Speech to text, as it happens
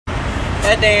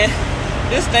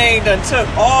This thing done took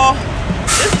all.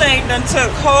 This thing done took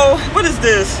whole. What is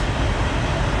this?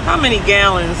 How many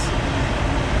gallons?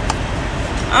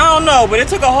 I don't know, but it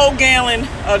took a whole gallon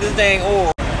of this dang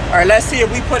oil. All right, let's see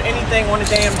if we put anything on the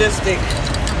damn dipstick.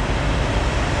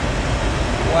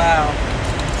 Wow.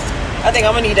 I think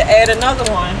I'm gonna need to add another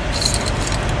one.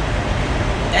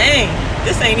 Dang,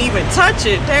 this ain't even touch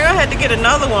it. Dang, I had to get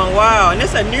another one. Wow, and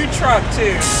it's a new truck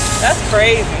too. That's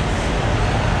crazy.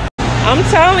 I'm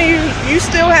telling you, you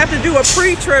still have to do a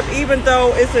pre-trip even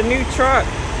though it's a new truck.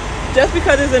 Just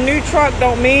because it's a new truck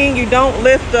don't mean you don't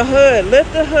lift the hood.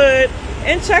 Lift the hood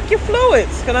and check your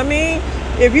fluids. Cause I mean,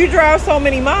 if you drive so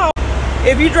many miles,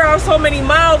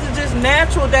 it's just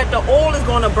natural that the oil is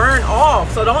gonna burn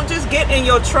off. So don't just get in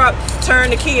your truck, turn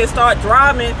the key and start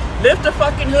driving. Lift the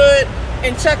fucking hood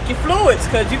and check your fluids,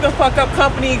 cause you can fuck up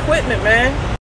company equipment, man.